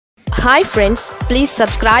Hi friends, please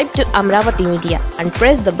subscribe to Amaravathi Media and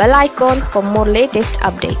press the bell icon for more latest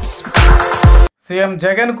updates. CM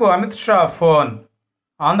Jagan కు Amit Shah phone.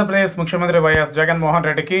 Andhra Pradesh ముఖ్యమంత్రి YS Jaganmohan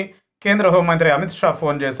రెడ్డికి కేంద్ర హోంమంత్రి Amit Shah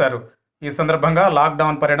phone చేశారు. ఈ సందర్భంగా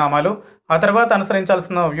లాక్డౌన్ పరిణామాలు, ఆ తర్వాత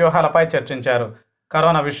అనుసరించాల్సిన వ్యూహాలపై చర్చించారు.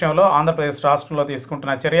 కరోనా విషయంలో ఆంధ్రప్రదేశ్ రాష్ట్రంలో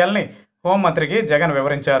తీసుకుంటున్న చర్యల్ని హోంమంత్రికి జగన్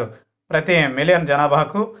వివరించారు. ప్రతి మిలియన్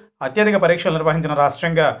జనాభాకు అత్యధిక పరీక్షలు నిర్వహించిన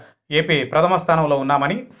రాష్ట్రంగా ఏపీ ప్రథమ స్థానంలో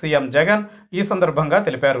ఉన్నామని సీఎం జగన్ ఈ సందర్భంగా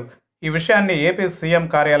తెలిపారు. ఈ విషయాన్ని ఏపీ సీఎం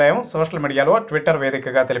కార్యాలయం సోషల్ మీడియాలో ట్విట్టర్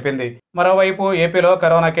వేదికగా తెలిపింది. మరోవైపు ఏపీలో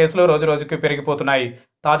కరోనా కేసులు రోజురోజుకు పెరిగిపోతున్నాయి.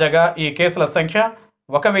 తాజాగా ఈ కేసుల సంఖ్య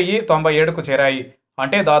 1097కు చేరాయి.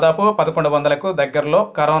 అంటే దాదాపు 1100కు దగ్గరలో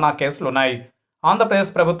కరోనా కేసులున్నాయి.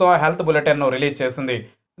 ఆంధ్రప్రదేశ్ ప్రభుత్వం హెల్త్ బులెటిన్ను రిలీజ్ చేసింది.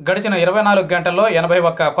 గడిచిన 24 గంటల్లో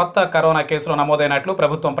 81 కొత్త కరోనా కేసులు నమోదైనట్లు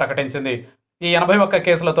ప్రభుత్వం ప్రకటించింది. ఈ 81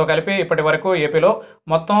 కేసులతో కలిపి ఇప్పటి వరకు ఏపీలో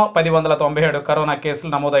మొత్తం 1097 కరోనా కేసులు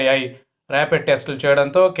నమోదయ్యాయి. ర్యాపిడ్ టెస్టులు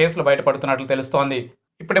చేయడంతో కేసులు బయటపడుతున్నట్లు తెలుస్తోంది.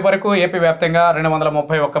 ఇప్పటి వరకు ఏపీ వ్యాప్తంగా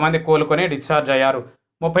 231 మంది కోలుకొని డిశ్చార్జ్ అయ్యారు.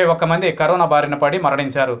 31 మంది కరోనా బారిన పడి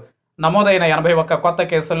మరణించారు. నమోదైన 81 కొత్త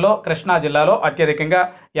కేసుల్లో కృష్ణా జిల్లాలో అత్యధికంగా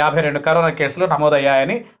 52 కరోనా కేసులు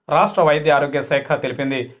నమోదయ్యాయని రాష్ట్ర వైద్య ఆరోగ్య శాఖ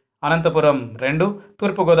తెలిపింది. అనంతపురం 2,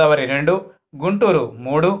 తూర్పుగోదావరి 2, గుంటూరు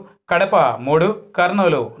 3, కడప 3,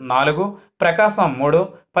 కర్నూలు 4, ప్రకాశం 3,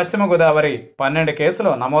 పశ్చిమ గోదావరి 12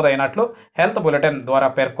 కేసులు నమోదైనట్లు హెల్త్ బులెటిన్ ద్వారా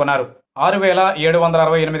పేర్కొన్నారు.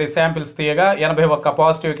 6768 శాంపిల్స్ తీయగా 81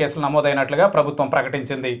 పాజిటివ్ కేసులు నమోదైనట్లుగా ప్రభుత్వం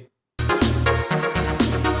ప్రకటించింది.